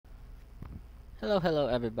Hello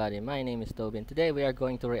everybody, my name is Tobin. Today we are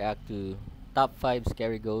going to react to top 5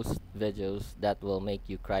 scary ghost videos that will make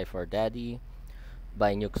you cry for daddy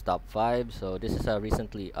by Nuke's Top 5. So this is a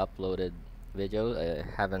recently uploaded video. I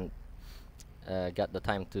haven't got the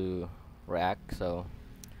time to react, so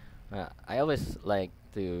I always like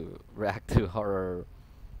to react to horror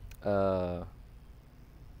uh,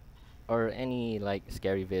 or any like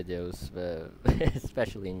scary videos,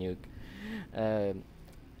 especially Nuke. Um,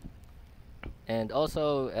 And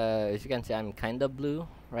also, as you can see, I'm kinda blue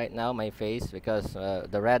right now, my face, because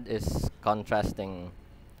the red is contrasting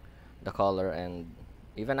the color, and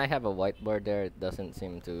even I have a whiteboard there, it doesn't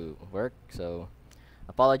seem to work. So,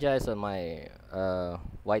 apologize on my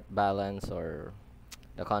white balance or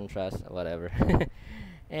the contrast, whatever.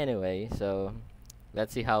 Anyway, so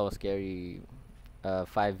let's see how scary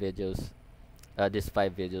five videos these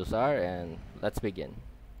 5 videos are, and let's begin.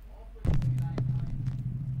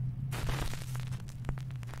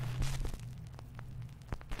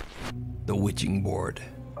 The Witching Board.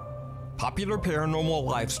 Popular paranormal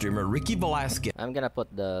live streamer Ricky Velasquez I'm gonna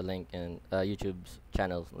put the link in YouTube's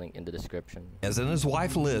channel link in the description. and his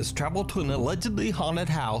wife Liz traveled to an allegedly haunted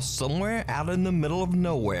house somewhere out in the middle of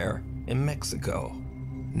nowhere in Mexico.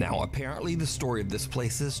 Now apparently the story of this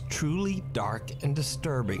place is truly dark and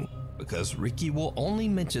disturbing because Ricky will only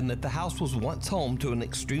mention that the house was once home to an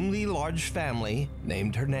extremely large family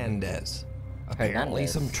named Hernandez. Apparently,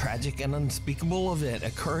 some tragic and unspeakable event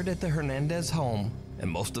occurred at the Hernandez home, and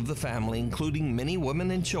most of the family, including many women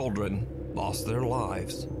and children, lost their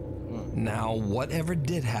lives. Now, whatever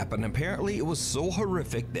did happen, apparently it was so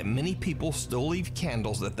horrific that many people still leave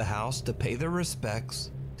candles at the house to pay their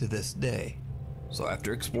respects to this day. So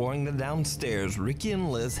after exploring the downstairs, Ricky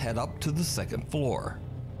and Liz head up to the second floor,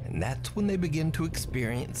 and that's when they begin to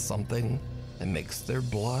experience something that makes their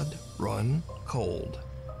blood run cold.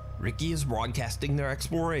 Ricky is broadcasting their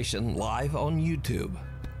exploration live on YouTube,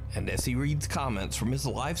 and as he reads comments from his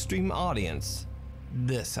live stream audience,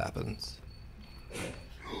 this happens.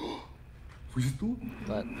 ¿Fuiste tú?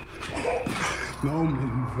 What? No,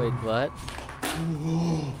 man. Wait, what?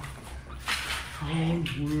 Güey.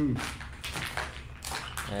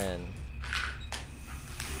 And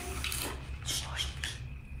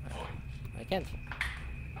I can't.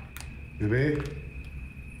 Bebé,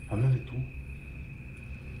 háblale tú.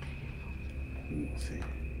 No sé.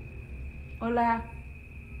 Hola.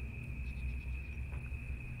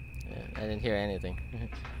 I didn't hear anything.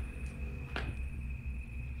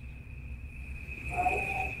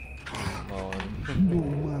 Oh. No,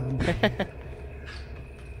 man.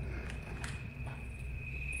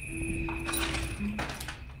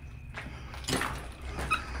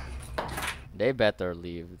 They better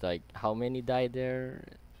leave. Like, how many died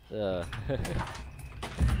there?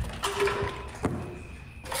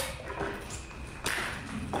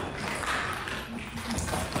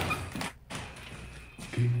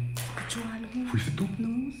 ¿Qué? ¿Escuchó algo? ¿Fuiste tú?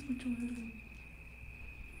 No, escuchó algo.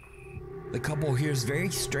 The couple hears very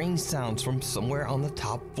strange sounds from somewhere on the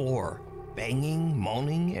top floor. Banging,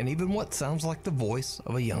 moaning, and even what sounds like the voice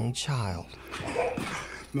of a young child.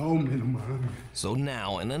 No, man, no mames. So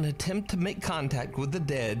now, in an attempt to make contact with the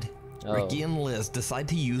dead, Oh. Ricky and Liz decide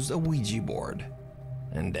to use a Ouija board.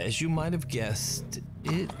 And as you might have guessed,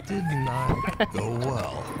 it did not go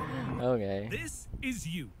well. Okay. This is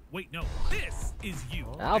you. Wait, no, this is you.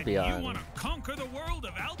 Albion. And you want to conquer the world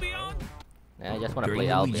of Albion? I just want to During play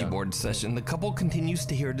the Ouija Albion. board session, the couple continues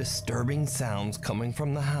to hear disturbing sounds coming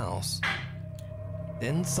from the house.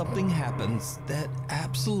 Then something happens that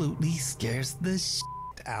absolutely scares the shit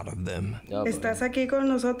out of them. Oh, boy. ¿Estás aquí con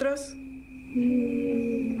nosotros?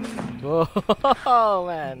 Oh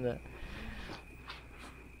man.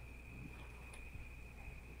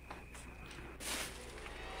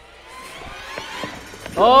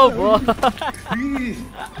 Oh boy. ¡Sí!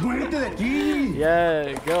 ¡Muérete de aquí!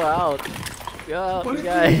 Yeah, go out. Go out, you Muérete.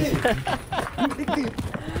 guys. ¡Muérete!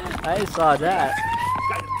 I saw that.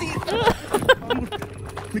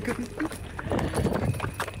 Me caíste.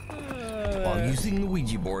 While using the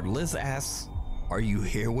Ouija board, Liz asks, "Are you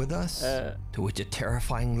here with us?" To which a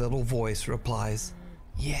terrifying little voice replies,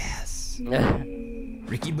 "Yes."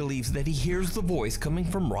 Ricky believes that he hears the voice coming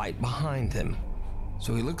from right behind him.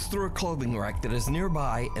 So he looks through a clothing rack that is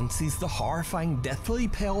nearby and sees the horrifying, deathly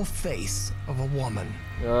pale face of a woman.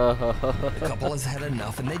 The couple has had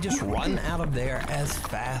enough and they just run out of there as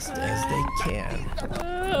fast as they can.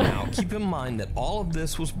 Now, keep in mind that all of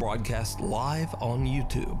this was broadcast live on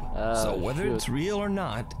YouTube. So whether it's real or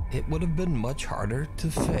not, it would have been much harder to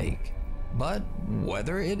fake. But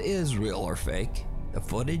whether it is real or fake, the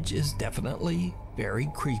footage is definitely very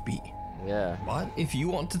creepy. Yeah. But if you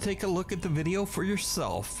want to take a look at the video for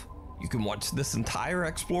yourself, you can watch this entire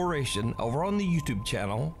exploration over on the YouTube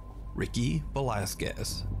channel, Ricky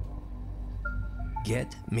Velasquez.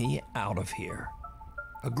 Get me out of here.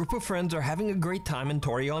 A group of friends are having a great time in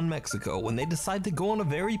Torreon, Mexico when they decide to go on a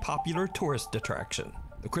very popular tourist attraction,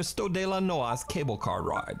 the Cristo de la Noa's cable car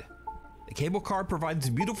ride. The cable car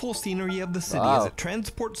provides beautiful scenery of the city as it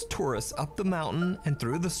transports tourists up the mountain and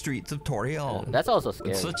through the streets of Torreon. That's also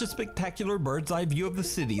scary. With such a spectacular bird's eye view of the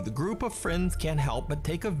city, the group of friends can't help but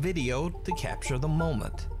take a video to capture the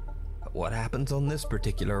moment. But what happens on this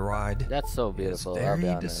particular ride That's so is beautiful. I'll be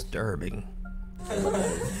very honest. disturbing.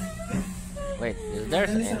 Wait, is there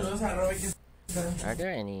any? Are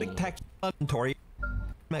there any? Spectacular in Torreon,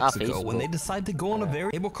 Mexico when they Facebook. decide to go on a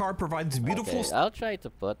very cable car provides beautiful Okay, I'll try to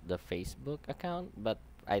put the Facebook account, but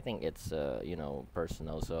I think it's you know,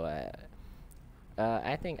 personal, so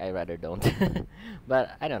I think I rather don't.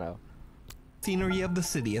 But I don't know. scenery of the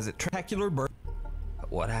city as it spectacular bird.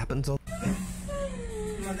 But what happens on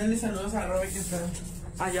Mándenle saludos a Robert que está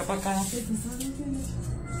allá para acá.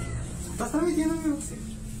 ¿Estás transmitiendo, amigo? Sí.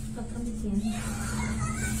 Está transmitiendo.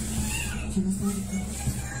 ¿Quién está gritando?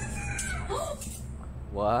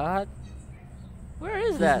 What? Where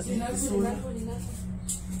is that?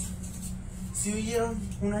 ¿Sí oyeron?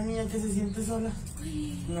 Una niña que se siente sola.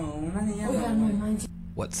 No, una niña.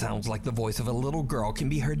 what sounds like the voice of a little girl can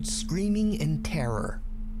be heard screaming in terror,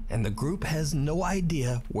 and the group has no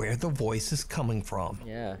idea where the voice is coming from.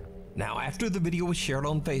 Yeah. Now, after the video was shared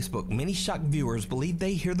on Facebook, many shocked viewers believe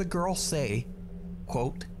they hear the girl say,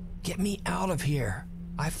 quote, "Get me out of here.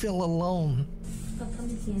 I feel alone."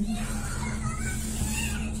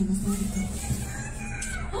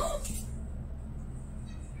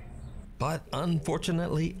 But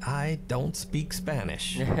unfortunately, I don't speak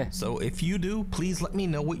Spanish. So if you do, please let me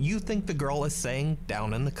know what you think the girl is saying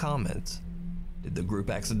down in the comments. Did the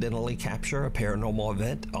group accidentally capture a paranormal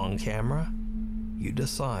event on camera? You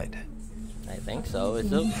decide. I think so.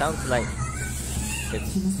 Sounds like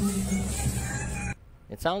it's.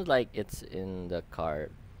 It sounds like it's in the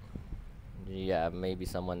cart. Yeah, maybe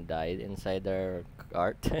someone died inside their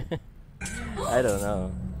cart. I don't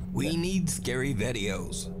know. We need scary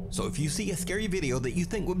videos. So if you see a scary video that you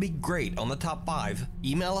think would be great on the top 5,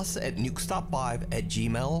 email us at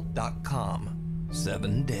nukestop5@gmail.com.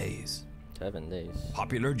 7 days. 7 days.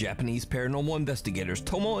 Popular Japanese paranormal investigators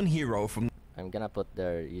Tomo and Hiro from I'm gonna put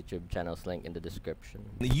their YouTube channel's link in the description.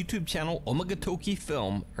 the YouTube channel Omagatoki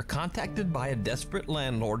Film are contacted by a desperate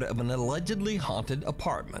landlord of an allegedly haunted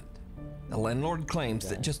apartment. The landlord claims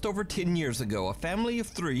that just over 10 years ago, a family of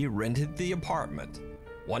 3 rented the apartment.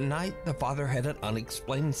 One night, the father had an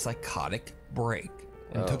unexplained psychotic break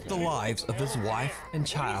and took the lives of his wife and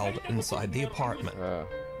child inside the apartment.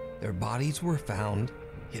 Their bodies were found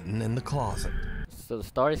hidden in the closet. So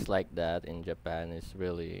stories like that in Japan is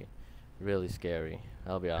really scary.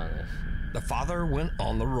 I'll be honest. The father went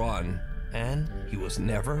on the run, and he was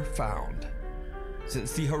never found.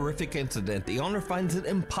 Since the horrific incident, the owner finds it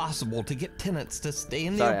impossible to get tenants to stay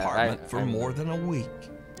in the Sorry, apartment for I'm- more than a week.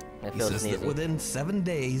 I He feel says that sneezing. within 7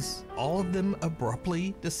 days, all of them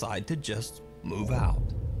abruptly decide to just move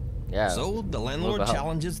out. Yeah. So the landlord move out.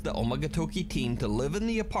 challenges the Omagatoki team to live in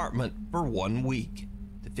the apartment for 1 week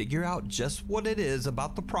to figure out just what it is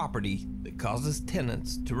about the property that causes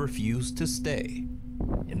tenants to refuse to stay.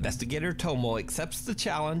 Investigator Tomo accepts the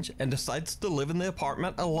challenge and decides to live in the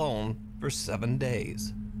apartment alone for 7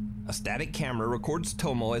 days. A static camera records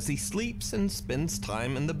Tomo as he sleeps and spends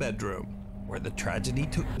time in the bedroom, where the tragedy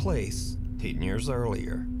took place 10 years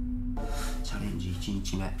earlier. チャレンジ1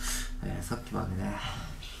日目、さっきまでね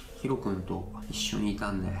ヒロ君と一緒にい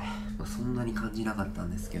たんで、そんなに感じなかった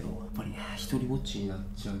んですけど、やっぱりね一人ぼっちになっ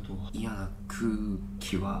ちゃうと嫌な空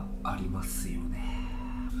気はありますよね。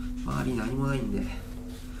周り何もないんで、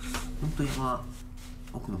ほんと山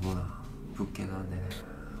奥の方な物件なんでね、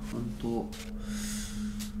ほんと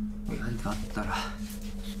何かあったら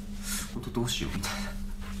ほんとどうしようみたい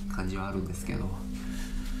な感じはあるんですけど、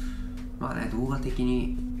まあね動画的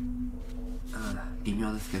に、微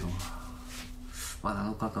妙ですけど、まあ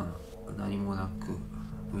7日間何もなく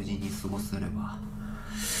無事に過ごせれば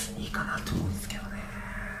いいかなと思うんですけどね。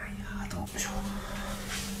いやどうでしょう。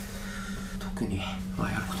特に、ま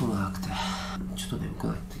あ、やることもなくてちょっと眠く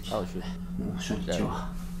なってきて、もう初日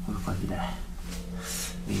はこんな感じで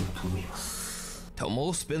寝ようと思います。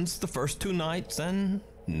Tomo spends the first 2 nights and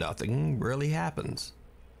nothing really happens.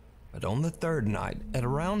 But on the 3rd night, at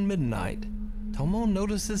around midnight, Tomo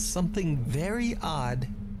notices something very odd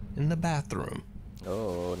in the bathroom.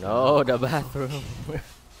 Oh no, the bathroom.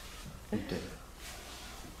 見て、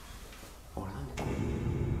あれな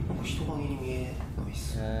んか人影に見えないっ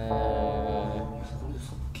すね。これで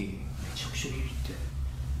さっきめちゃくちゃビビって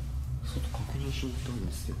外確認しに行ったん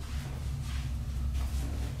ですよ。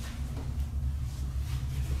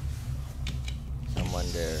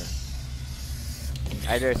Someone there.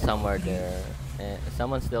 Either somewhere there.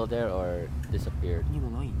 Someone's still there or disappeared. 何も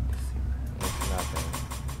ないんですよ。 It's nothing.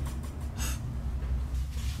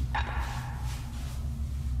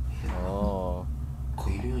 Oh. なん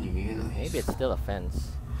かいるように見えない。 Maybe it's still a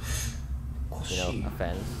fence. おか You し know, い。 a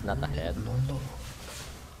fence, not a head. なんだろう。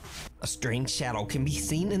 A strange shadow can be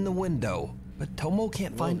seen in the window, but Tomo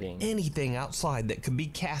can't find Moving. anything outside that could be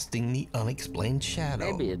casting the unexplained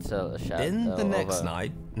shadow. Maybe it's a shadow. Then the of next a-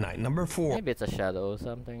 night, night number 4, Maybe it's a shadow or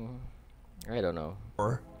something. I don't know.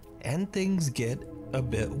 and things get a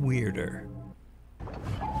bit weirder.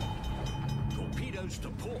 Torpedoes to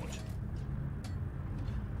port.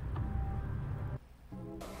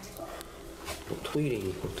 トイレ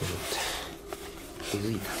に行こうと思って気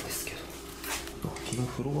づいたんですけど、昨日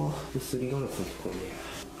フロアのすりガラスのところに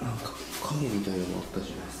なんか影みたいなのがあった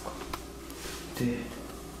じゃないですか。で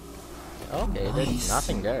Okay, there's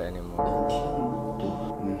nothing there なんか anymore. も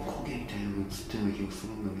っと影みたいなのが映ってるような気がす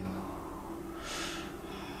るんだけどな。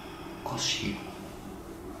おかしいよ。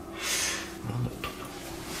なんだったんだ。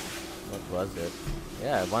 What was it?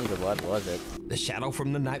 Yeah, I wonder what was it. The shadow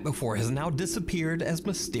from the night before has now disappeared as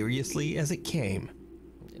mysteriously as it came.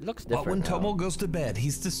 It looks But when different Tomo now. goes to bed,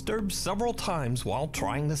 he's disturbed several times while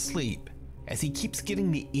trying to sleep, as he keeps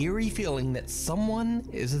getting the eerie feeling that someone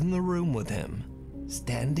is in the room with him,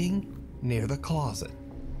 standing near the closet.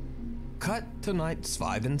 Cut to nights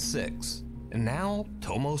 5 and 6, and now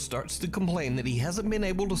Tomo starts to complain that he hasn't been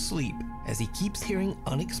able to sleep as he keeps hearing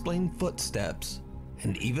unexplained footsteps,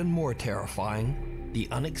 and even more terrifying, the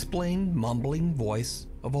unexplained mumbling voice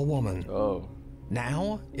of a woman. Oh.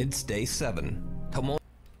 Now it's day 7. Tomo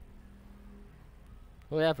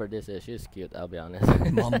Whoever this is, she's cute, I'll be honest.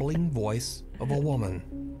 mumbling voice of a woman.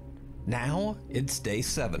 Now it's day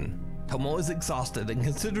 7. Tomo is exhausted and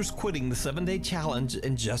considers quitting the 7-day challenge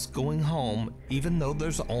and just going home, even though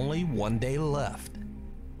there's only 1 day left.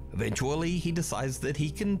 Eventually, he decides that he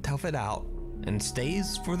can tough it out and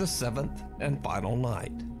stays for the 7th and final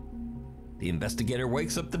night. The investigator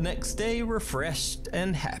wakes up the next day refreshed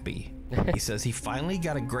and happy. He says he finally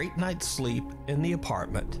got a great night's sleep in the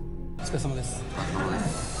apartment. お疲れ様です。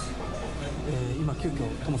今急遽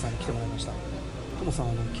トモさんに来てもらいました。トモさん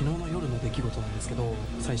昨日の夜の出来事なんですけど、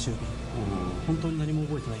最終日、本当に何も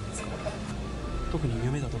覚えてないんですか？特に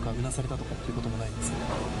夢だとかうなされたとかっていうこともないんですか？い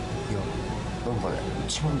や、なんかね、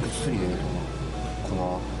一番ぐっすり寝ると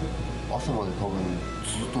思う。朝まで多分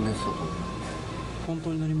ずっと寝てたと思う。本当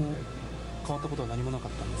に何も変わったことは何もなか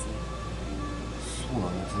ったんですね。そうだ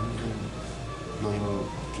ね、全然何も。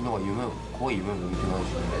昨日は怖い夢も見てないし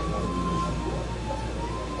ね。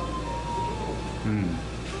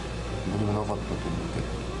何もなかったと思うけど。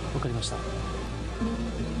わかりました。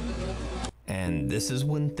 And this is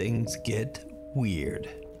when things get weird.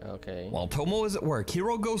 Okay. While Tomo is at work,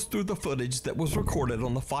 Hiro goes through the footage that was recorded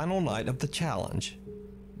on the final night of the challenge.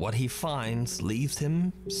 What he finds leaves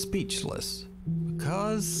him speechless,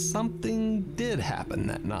 because something did happen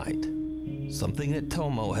that night. Something that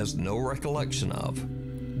Tomo has no recollection of.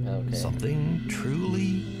 Okay. Something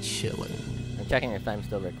truly chilling. I'm checking if I'm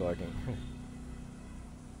still recording.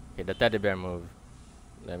 Okay, the teddy bear moved.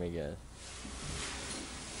 Let me guess.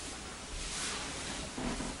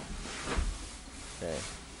 Okay.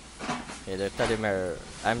 Okay, the teddy bear.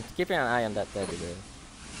 I'm keeping an eye on that teddy bear.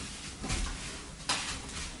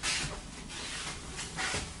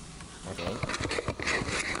 Okay.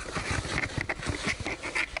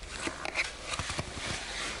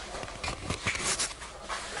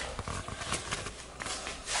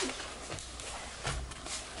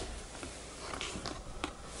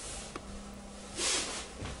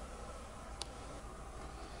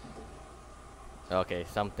 Okay,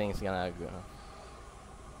 something's gonna go.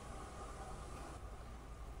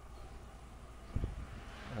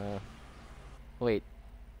 Wait.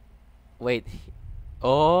 Wait.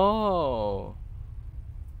 Oh.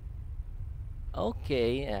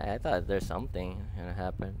 Okay, I thought there's something gonna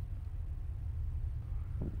happen.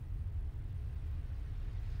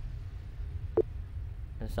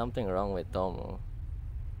 There's something wrong with Tomo.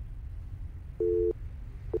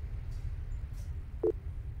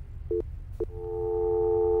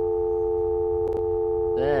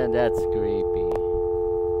 That's creepy.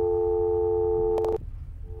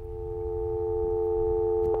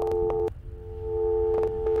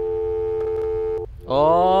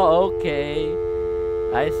 Oh, okay.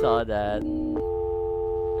 I saw that.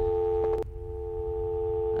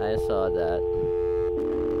 I saw that.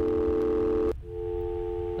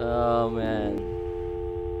 Oh man.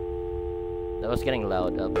 That was getting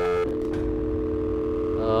loud up there.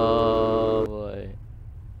 Oh boy.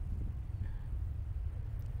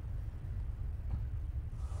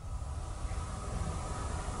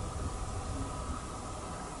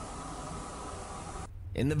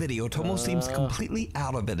 In the video, Tomo seems completely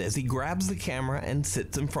out of it as he grabs the camera and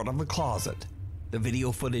sits in front of the closet. The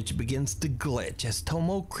video footage begins to glitch as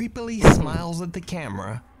Tomo creepily smiles at the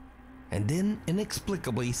camera and then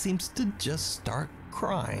inexplicably seems to just start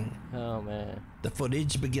crying. Oh man. The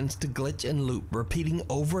footage begins to glitch and loop, repeating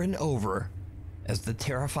over and over as the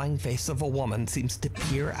terrifying face of a woman seems to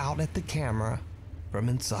peer out at the camera from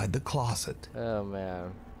inside the closet. Oh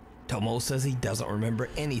man. Tomo says he doesn't remember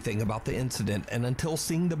anything about the incident, and until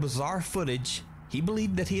seeing the bizarre footage, he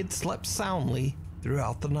believed that he had slept soundly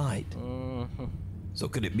throughout the night. So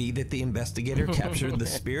could it be that the investigator captured the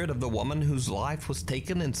spirit of the woman whose life was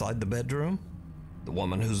taken inside the bedroom? The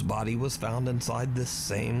woman whose body was found inside this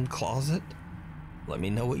same closet? Let me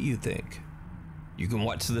know what you think. You can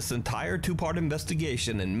watch this entire 2-part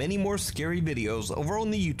investigation and many more scary videos over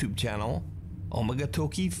on the YouTube channel, Omega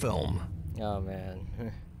Toki Film. Oh man.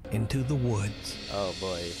 Into the Woods. Oh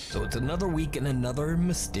boy. So it's another week and another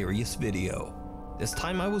mysterious video. This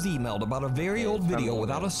time I was emailed about a very old video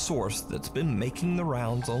without a source that's been making the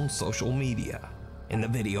rounds on social media. In the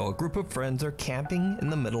video, a group of friends are camping in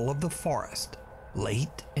the middle of the forest.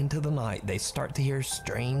 Late into the night, they start to hear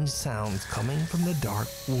strange sounds coming from the dark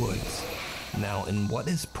woods. Now, in what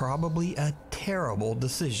is probably a terrible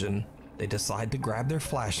decision, they decide to grab their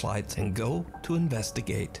flashlights and go to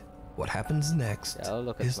investigate. What happens next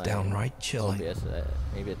is downright chilling.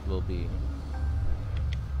 Maybe it will be.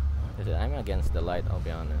 I'm against the light, I'll be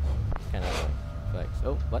honest. Kind of like,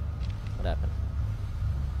 oh, what? What happened?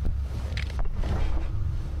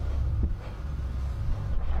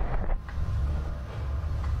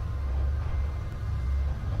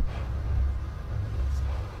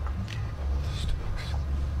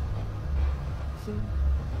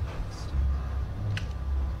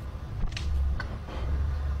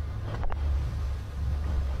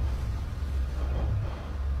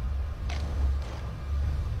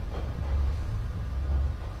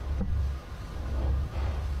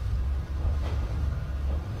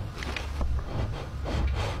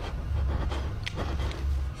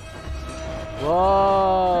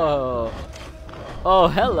 Whoa! Oh,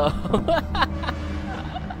 hello!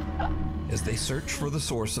 As they search for the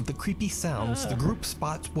source of the creepy sounds, the group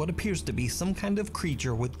spots what appears to be some kind of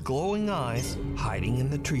creature with glowing eyes hiding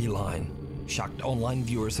in the tree line. Shocked online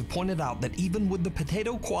viewers have pointed out that even with the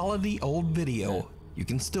potato quality old video, you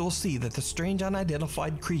can still see that the strange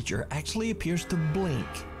unidentified creature actually appears to blink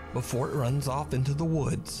before it runs off into the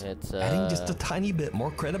woods, adding just a tiny bit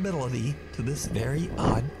more credibility to this very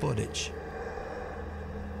odd footage.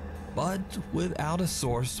 But without a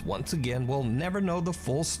source, once again, we'll never know the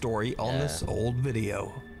full story on this old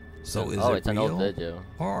video. So is it an real old video.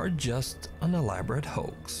 or just an elaborate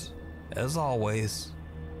hoax? As always,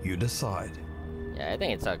 you decide. Yeah, I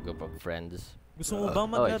think it's a group of friends. Gusto mo bang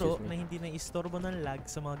maglaro na hindi na istorbo ng lag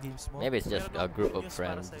sa mga games mo? Maybe it's just a group of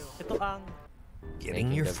friends. Ito ang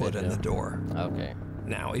Getting your foot in the door. Okay.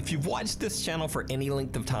 Now, if you've watched this channel for any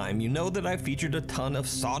length of time, you know that I've featured a ton of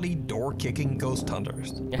Saudi door-kicking ghost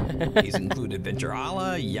hunters. These include Adventure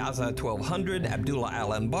Allah, Yaza 1200, Abdullah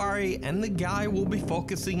Al-Anbari, and the guy we'll be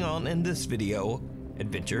focusing on in this video,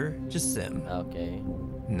 Adventure Jassim. Okay.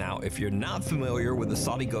 Now, if you're not familiar with the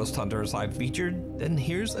Saudi ghost hunters I've featured, then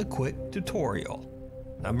here's a quick tutorial.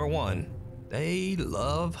 Number 1, they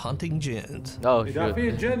love hunting jinns. Oh,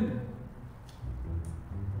 shoot.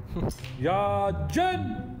 يا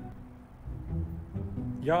جن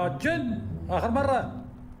يا جن آخر مرة.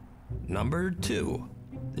 Number 2,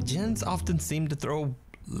 the jinns often seem to throw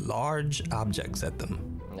large objects at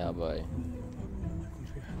them. Oh boy.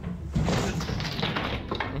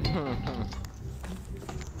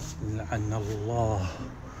 لعن الله.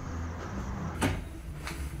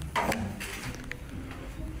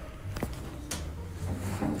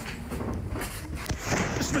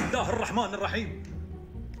 بسم الله الرحمن الرحيم.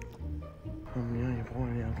 يا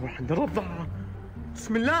يبغوني اروح عند الرضع.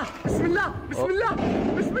 بسم الله بسم الله بسم الله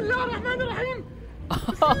بسم الله الرحمن الرحيم.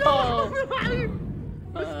 بسم الله الرحمن الرحيم.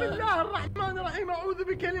 بسم الله الرحمن الرحيم. اعوذ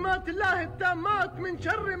بكلمات الله التامات من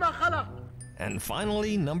شر ما خلق. And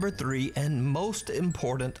finally, number 3, and most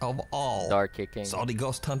important of all, Door kicking. Saudi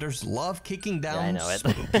ghost hunters love kicking down know it.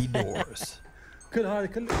 spooky doors. كل هذا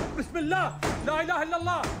كله بسم الله لا إله إلا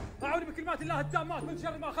الله أعوذ بكلمات الله التامات من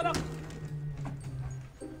شر ما خلق.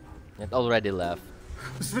 It already left.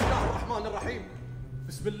 بسم الله الرحمن الرحيم.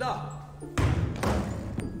 بسم الله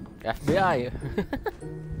FBI.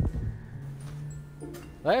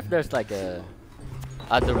 What if there's like a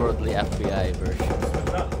otherworldly FBI version?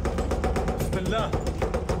 بسم الله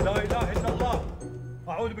لا اله الا الله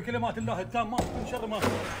اعوذ بكلمات الله التامات من شر ما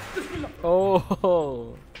بسم الله.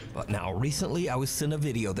 Oh. But now recently I was sent a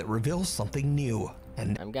video that reveals something new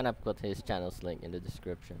and I'm gonna put his channel's link in the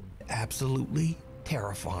description. absolutely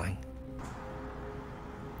terrifying.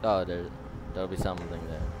 Oh, there'll be something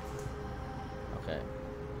there. Okay.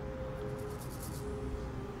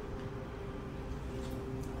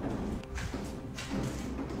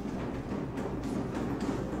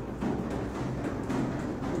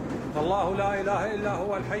 الله لا اله الا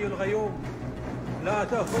هو الحي الغيوم لا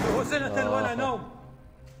تاخذه سنه ولا نوم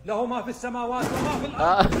له ما في السماوات وما في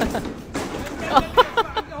الارض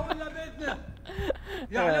الا باذنه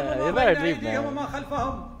يعلم ما بين ايديهم وما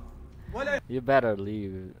خلفهم ولا You better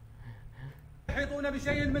leave. يحيطون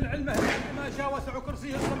بشيء من علمه ما شاء وسع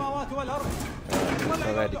كرسيه السماوات والارض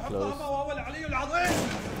ولا يؤوده حفظهما وهو العلي العظيم.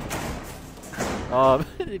 Oh,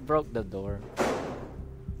 he broke the door.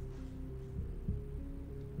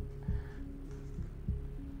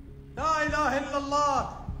 لا اله الا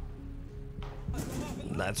الله.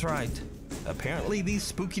 That's right. Apparently these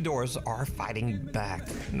spooky doors are fighting back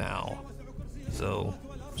now. So,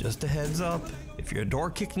 just a heads up, if you're a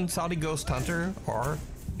door-kicking Saudi ghost hunter, or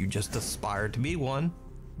you just aspire to be one,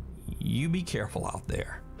 you be careful out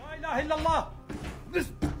there. لا اله الا الله.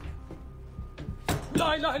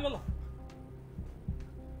 لا اله الا الله.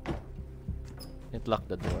 It locked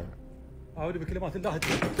the door. أعوذ بكلمات الله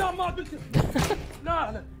التامات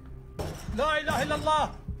لا لا إله إلا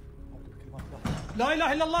الله. لا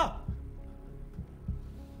إله إلا الله.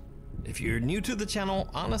 If you're new to the channel,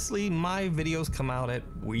 honestly, my videos come out at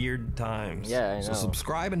weird times. Yeah, I know. So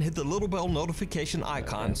subscribe and hit the little bell notification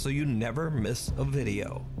icon so you never miss a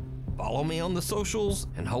video. Follow me on the socials,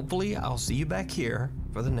 and hopefully I'll see you back here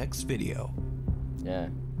for the next video. Yeah.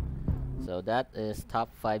 So that is top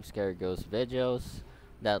 5 scary ghost videos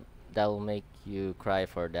that will make you cry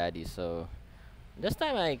for daddy. So this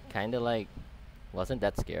time I kind of like wasn't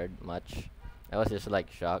that scared much. I was just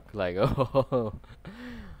like shocked, like oh.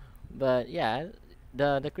 But yeah,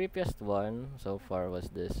 the creepiest one so far was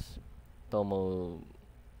this Tomo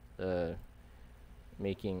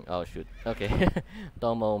making, oh shoot, okay.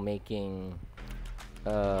 Tomo making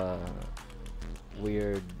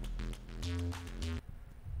weird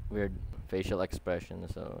facial expression.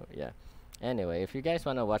 So yeah, anyway, if you guys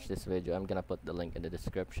want to watch this video, I'm gonna put the link in the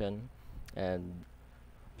description, and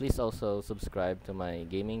please also subscribe to my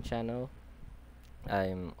gaming channel.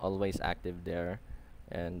 I'm always active there,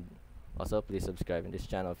 and also please subscribe in this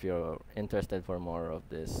channel if you're interested for more of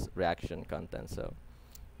this reaction content. So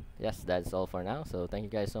yes, that's all for now. So thank you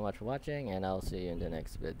guys so much for watching, and I'll see you in the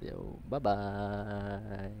next video. Bye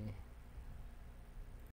bye.